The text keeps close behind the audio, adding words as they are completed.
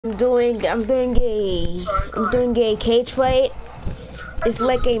doing a cage fight. It's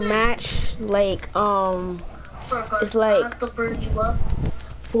like a match, like it's like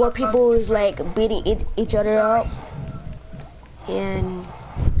 4 people is like beating each other up, and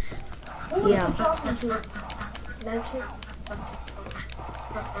yeah.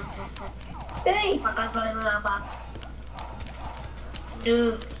 Hey!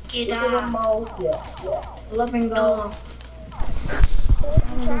 No, get out. Love and go.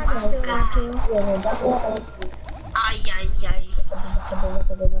 Ay, ay, ay.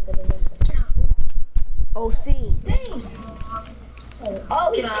 OC.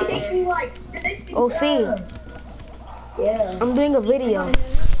 Oh, he kicked me like 60 OC. times. Yeah. I'm doing a video.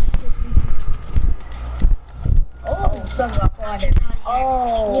 Oh, something got quad.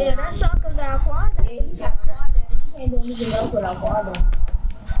 Oh. Yeah, that sucker got quad. Yeah, he got quad. He can't do anything else without quad.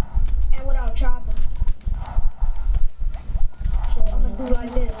 And without chopping. So I'm gonna do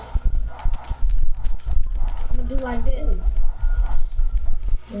like this. I'm gonna do like this.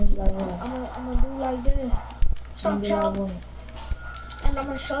 I'm gonna do like this. Stop chopping. And I'm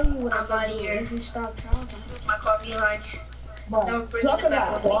gonna show you what I'm gonna do if you stop chopping. My car behind. Bro, sucker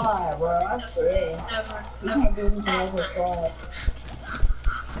got quad, bro. I swear. Never. You can't do anything else with quad.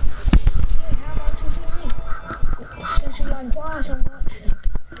 Hey, how about you see me? Since you like quad so much.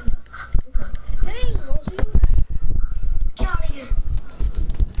 Dang, go see me. Get out of here.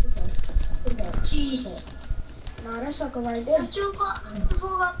 Jeez. Nah, that sucker right there. The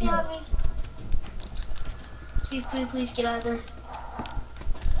fool got behind me. Please, please, please get out of there.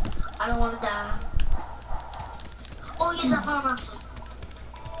 I don't want to die. Oh yes, I found myself.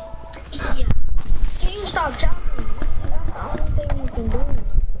 Yeah. Can you stop chopping? That's the only thing you can do. So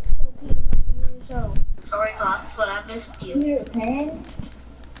people can hear yourself. Sorry, Glass, but I missed you. Here, man.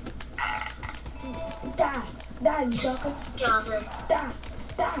 Die, you sucker. Get out of there.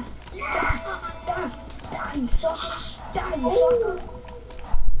 Die, you sucker. Die, you sucker.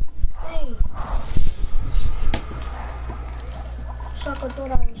 Hey. Sucker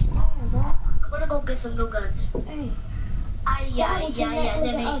thought I was playing, bro. I'm gonna go get some new guns. Hey. Ay, ay, ay, ay,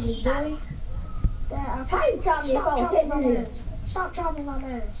 let me see that. How you chop me if I was hitting you? Stop chopping my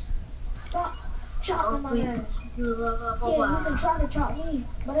man. Stop chopping my please. man. Yeah, you can try to chop me,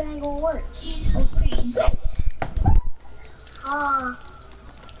 but it ain't gonna work. Jesus Christ. No.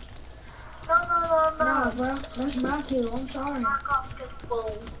 Nah, bro, that's my kill. I'm sorry. Knock off the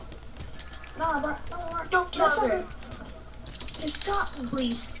phone. Nah, bro, don't worry. Don't get out there. Just chop me.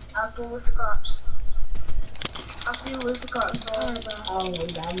 Please, I'll go with the cops. I'll deal with the cops. Alright, bro. Oh, I'm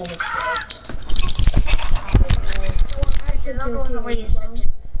gonna I'm going to radio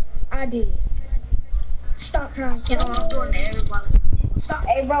station. I did. Stop trying to You know, kill I'm me. doing to everybody. Stop.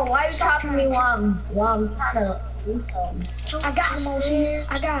 Hey, bro, why you chopping me while I'm trying to do something? I got him, OC.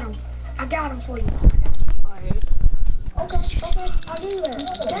 I got him for you. Alright. Okay, I'll do that.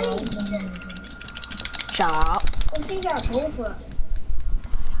 Dang. Chop. OC got both of us.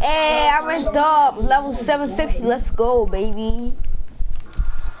 Hey, I ranked up. Level 760. Let's go, baby.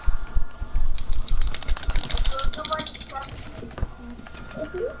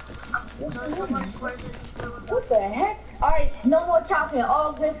 What the heck? Alright, no more chopping,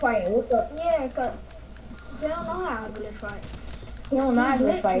 all glitch fighting. What's up? Yeah, cause they don't know how to glitch fight. You don't know how to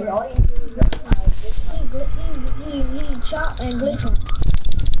glitch fight. All you do is He chop and glitch him.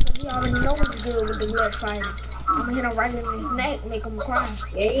 Cause he already knows he's good with the glitch fighting. I'm gonna hit him right in his neck, make him cry.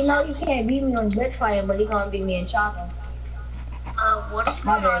 yeah, you know you can't beat me on glitch fighting, but he gonna beat me in chopping. What is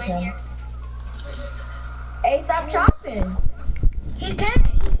going on in here? Hey, stop chopping. He can't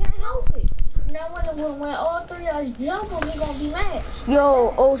help it. Now when all 3 of us jump him, he gonna be mad.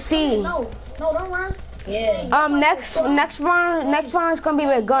 Yo, OC. No, don't run. Yeah. Next round is gonna be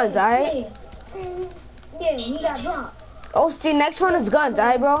with guns, alright? Yeah, he got dropped. OC, next round is guns,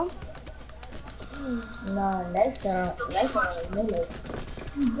 alright, bro? No, next one is minute.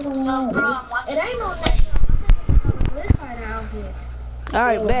 Bro, I'm watching. It ain't no next round. I'm gonna glitch fighter out here.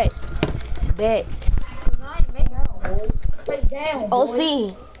 Alright, bet. Bet. Cause I ain't making no. Take down, boy.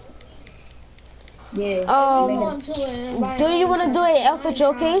 OC. Yeah. Do you want to do an outfit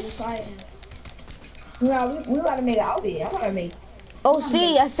showcase? No, we gotta make an outfit. I wanna make.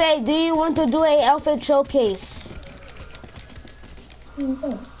 OC, I say, do you want to do an outfit showcase?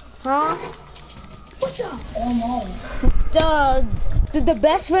 Huh? What's up? The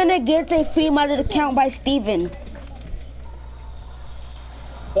best winner gets a free mod account by Steven.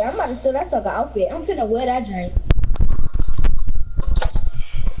 Yeah, I'm about to steal that sucker outfit. I'm finna wear that drink.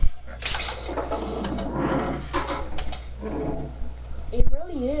 It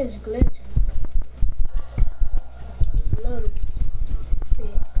really is glitching. A little bit.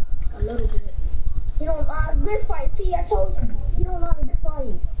 this fight. See, I told you. You don't know how to this fight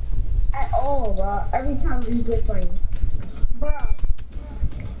at all, bro. Every time we good fight. Bro,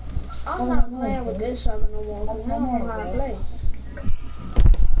 I'm not playing with this sucker no more because I don't know how to play. That's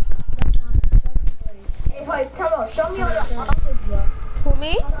not the second place. Hey, wait, come on. Show me all your outfits, bro. Who,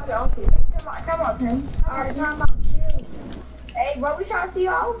 me? Show me all your outfits. Hey, come on, Tim. Alright, time out. Chill. Hey, bro, we trying to see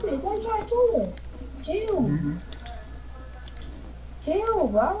your outfits. I'm trying to chill. Chill,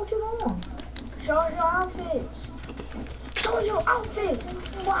 bro. What you doing? Show us your outfits. Show us your outfits.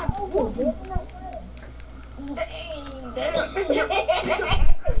 Why?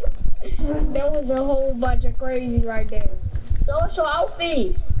 There was a whole bunch of crazy right there. Show us your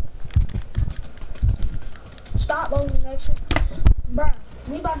outfit. Stop over next one. Bruh,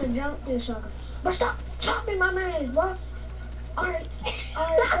 we about to jump this sucker. But stop chopping my man, bro. Alright,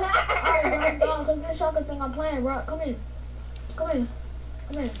 bro, cause this sucker think I'm playing, bro. Come here. Okay.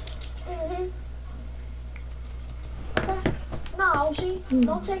 No, see,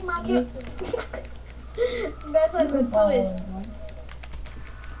 don't take my kill. That's a good twist.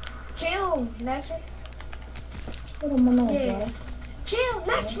 Chill, next one. Put him on, Yeah. bro. Chill,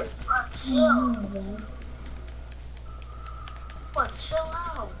 next one. Chill. What? Chill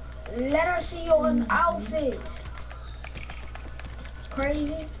out. Let her see your outfit.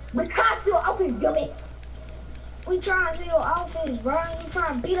 Crazy. We can't see your outfit, dummy. We trying to see your outfits, bro. You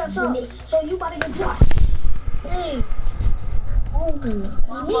trying to beat us up, so you about to get dropped. Hey. Oh, I'm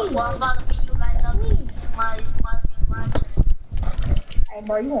about to beat you guys up. Smiley. hey,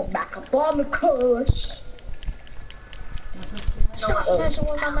 bro, you gonna back up on me, cuz. Stop messing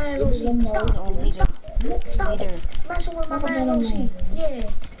with my man, Lucy. Stop messing with my man, Lucy. Yeah,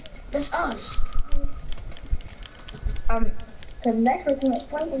 that's us. The next person that's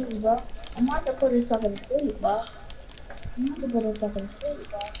playing me, bro. I'm about to put this up in the sleep, bro.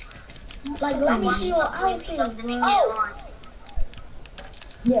 Like, let me see your outfit, bro. Oh!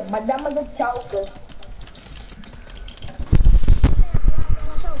 Yeah, madame is a choker.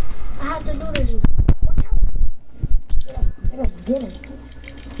 I have to do this. Get him.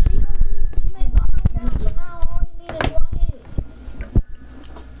 See, you made my own down, so now all you need is one hit.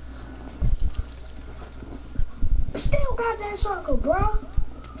 Still got that sucker, bro.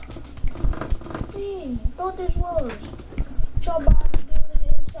 Man, thought this was. Your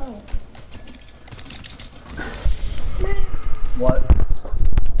bodybuilding inside. Man, What?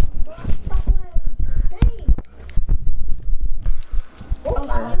 bro, stop playing. Dang. Oh,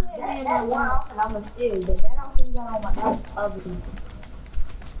 that one outfit I'm gonna steal, but that outfit you got on my house ugly.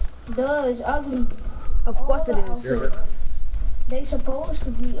 Duh, it's ugly. Of course it is. You're, They supposed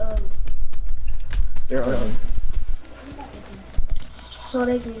to be ugly, you're ugly. so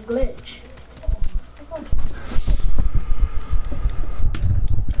they can glitch.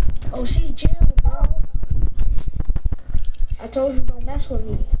 Oh, see, chill, bro. I told you don't mess with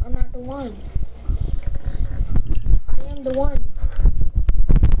me. I'm not the one. I am the one.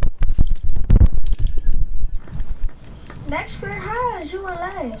 Next for highs, you and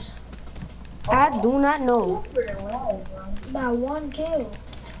last. I do not know. By 1 kill.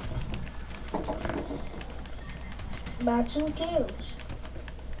 By 2 kills.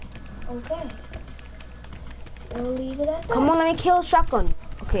 Okay. We'll leave it at that. Come on, let me kill shotgun.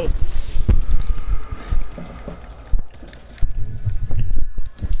 Okay.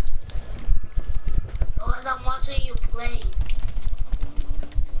 Because I'm watching you play.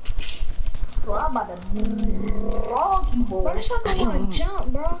 So I'm about to roll you, Bro, boy. this sucker wanna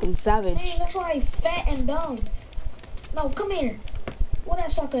jump, bro. Fucking savage. Dang, that's why he fat and dumb. No, come here. Where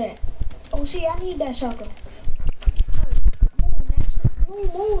that sucker at? Oh, see, I need that sucker.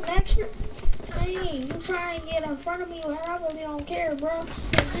 Move, next. Hey, you try and get in front of me, and I really don't care, bro.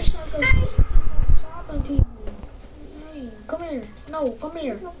 This sucker chopping people. Hey, come here. No, come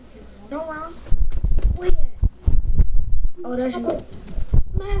here. No, wrong. Where you at? Oh, that's you.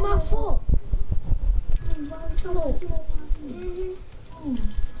 Man, my fault. Hello.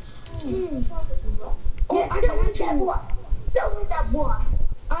 Oh, I don't want that boy. Don't want that boy.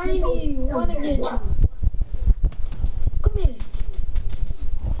 I ain't even wanna get you. Come here.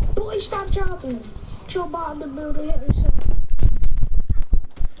 Boy, stop chopping. Your bodybuilder hit yourself.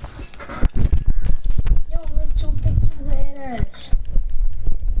 Yo, little picture head ass.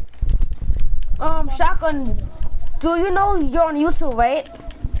 Shotgun, do you know you're on YouTube, right?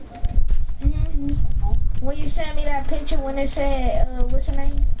 When you sent me that picture when it said, what's her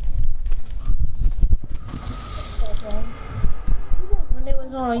name? When it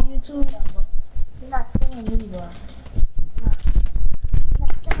was on YouTube. You're not killing me, bro.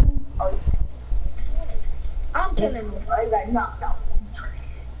 I'm killing you. Like, no.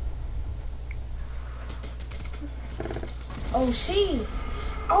 Oh, see.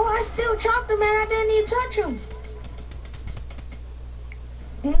 Oh, I still chopped him, man. I didn't even touch him.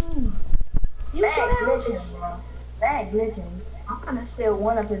 You saw that? Glitching, bro. Bad glitching. I'm gonna steal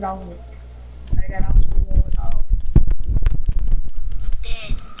one of his own.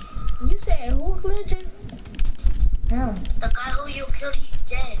 Dead. You said who glitching? Him. The guy who you killed, he's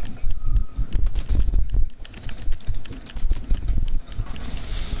dead.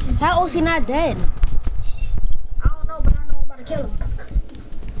 How is he not dead? I don't know, but I know I'm about to kill him.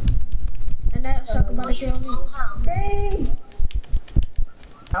 And that sucker about to kill me. Dang.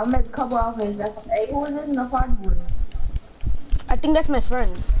 I'll make a couple outfits. That's hey, who is this in the party with? I think that's my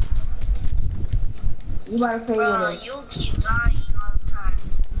friend. You better pay with Bro, it. you keep dying all the time.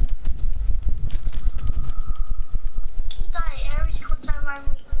 You die every single time I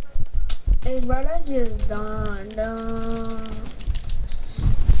leave. Hey, bro, that's just done.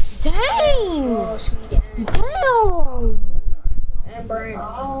 Dang! Oh, see, Damn! and Brandon.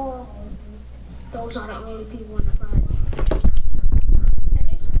 Oh. Those are the only people in the party. And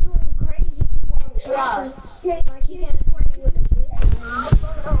they still doing crazy. Yeah. Like you can't explain with the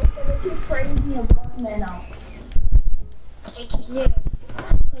glitch. He's crazy and boss man out. Yeah.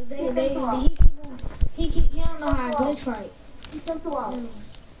 Cause he don't know how to glitch fight. He's sent to out.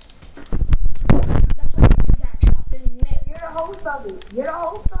 That's why he got chopped in the neck. You're the host of it. You're the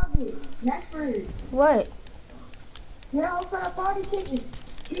host of it. Next week. What? You're the host of the party kitchen.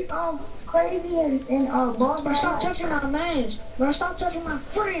 He's crazy and boss Bro, man stop out. touching my mans. Bro, stop touching my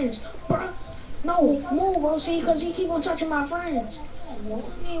friends. Bro, no, move, bro. See, cause he keep on touching my friends.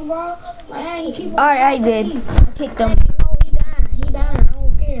 Hey, bro. Like, hey, he keep on Alright, I touching did. me. I kicked him. No, he dying. He dying. I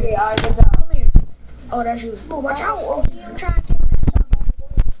don't care. Yeah, alright, good job. Come here. Oh, that's you. Watch out, Oc. I'm trying to get this up.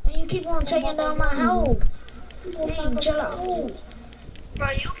 And you keep on taking down my health. Hey, chill out. Bro,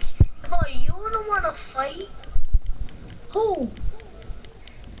 you don't want to fight? Who?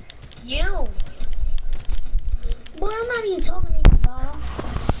 You. Boy, I'm not even talking to you, dog.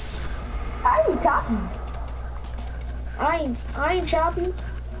 I ain't copy. I ain't chopping.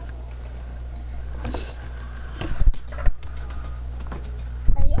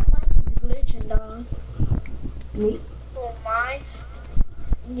 Hey, your mic is glitching, dog. Me? Oh, mine.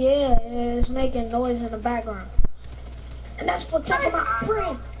 Yeah, it's making noise in the background. And that's for touching my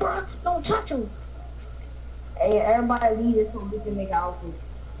friend, bro. Don't touch him. Hey, everybody leave this so we can make an outfit.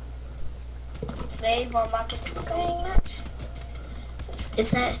 Babe, my mic is Dang, that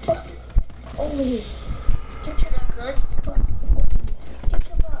Is that over here. Get is that good?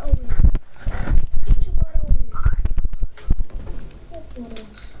 your butt over here. Get your butt over here.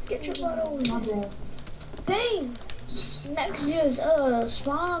 Get your butt over here. My bad. Dang. Next is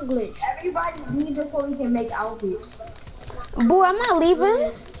spawn glitch. Everybody leave this so we can make outfits. Boy, I'm not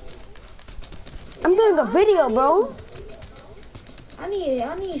leaving. I'm doing a video, bro. I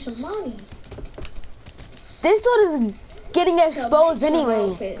need some money. This dude is getting exposed Some anyway.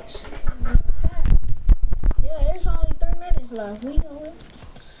 outfits. Yeah, it's only 3 minutes left. We know.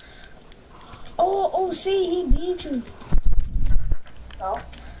 Oh, see, he beat you. So?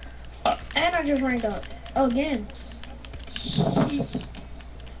 And I just ranked up again.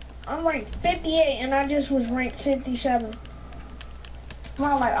 I'm ranked 58 and I just was ranked 57. It's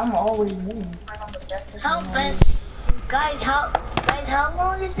not like I'm always winning. Like I'm the best. How bad, guys? How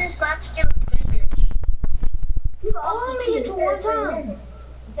long is this match gonna finish? You only get to one time. You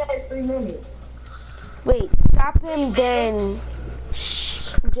said it's 3 minutes. Wait, chop him, then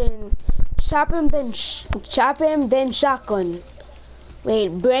chop him, then shotgun. Wait,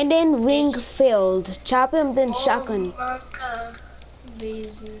 Brandon Wingfield. Chop him, then shotgun.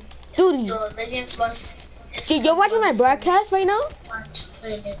 Busy. Dude, So the game's must. dude, you're watching my broadcast right now? 1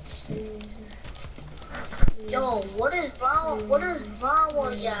 minute. Yo, what is wrong? What is wrong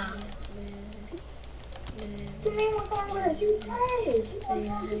with ya? You mean what's wrong with it? You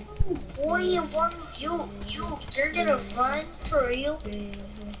Boy, you're gonna run for real? You're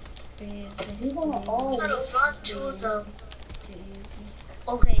gonna You're always. gonna run to them.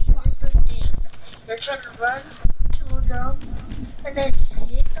 Okay, here's the thing. You're trying to run to them and then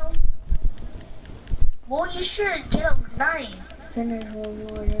hit them. Well, you should get a knife. Finish one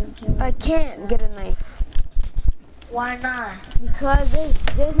more than kill. I can't get a knife Why not? because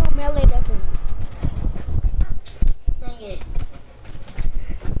there's no melee weapons. Dang it.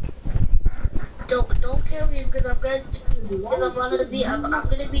 Don't kill me because I'm gonna be your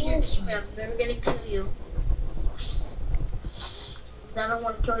teammate. I'm never gonna kill you. I don't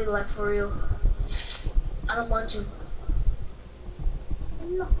want to kill you like for real. I don't want to.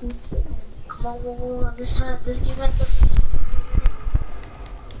 Come on, this game has to.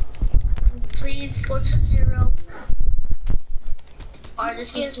 Please go to 0. Alright,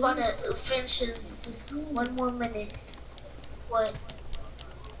 this game's about to finish in 1 more minute. What?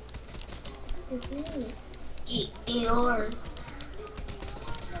 Eeyore.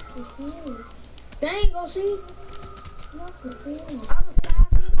 Dang, go see. I'm a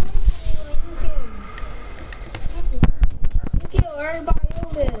sassy you kill everybody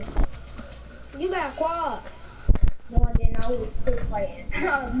over there. You got quad. No, I didn't. I was still fighting.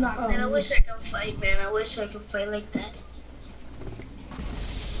 I'm not Man, I wish I could fight, man. I wish I could fight like that.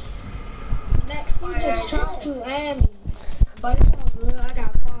 Next, you just talk to Amy. But it's all good. I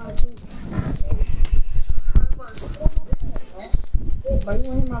got quad too. But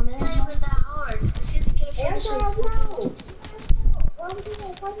you ain't my man. It's not even that hard. It's just gonna finish it.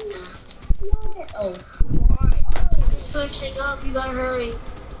 Oh. Alright, it's finishing up. You gotta hurry.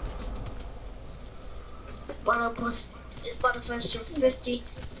 It's about to finish in 50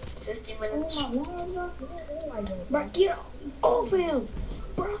 minutes. Bro, get off him.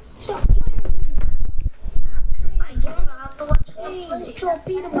 Bro, stop I don't have to watch him playing. play.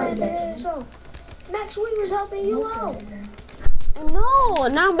 Torpedo man, so. Next week was helping you out. No,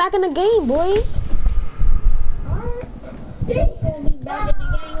 now I'm back in the game, boy. You're gonna be back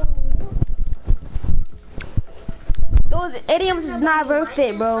in the game. Those idioms is not worth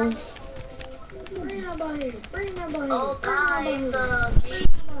it, bro. Bring that by here. Bring that by here. Oh, guys,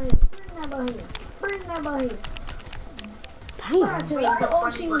 Bring that by here. Damn. The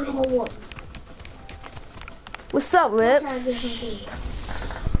OC was gonna work. What's up, Rips?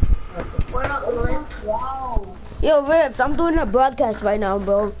 what up, Lip? Wow. Yo, Rips, I'm doing a broadcast right now,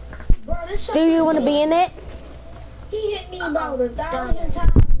 bro. Bro, this Do you want to be in it? He hit me about 1,000 times, and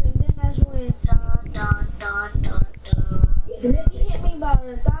then that's when Dun, dun, dun, dun, dun. he hit me about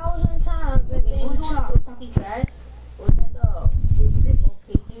 1,000 times, and then he chopped.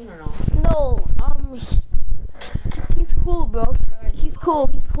 No, he's cool, bro. He's cool.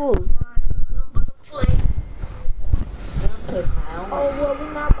 Play. Oh, well,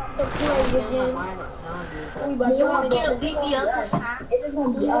 we're not about to play again. We about You to won't get a beat me up this time. It is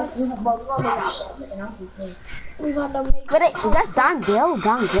gonna be us. We about to make. But that's Don Dale,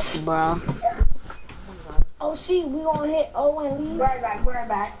 bro. Oh, see, we gonna hit O and leave. Right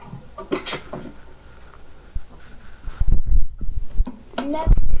back.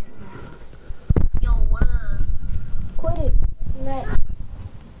 Next, Yo, what up? quit it. Next.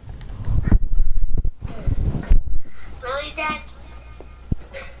 Really, Dad?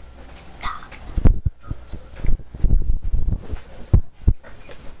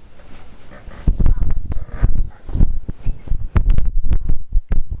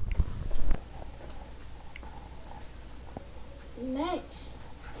 Next.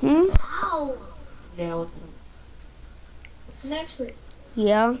 Ow! Next week.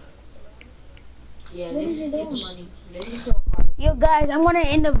 Yeah. What is you doing? Yo, guys, I'm gonna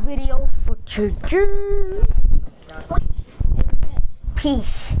end the video for church.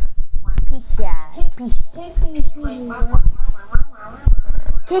 Peace. Peace, yeah. Peace. Take these pieces, bro.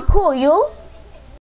 Okay, cool, you.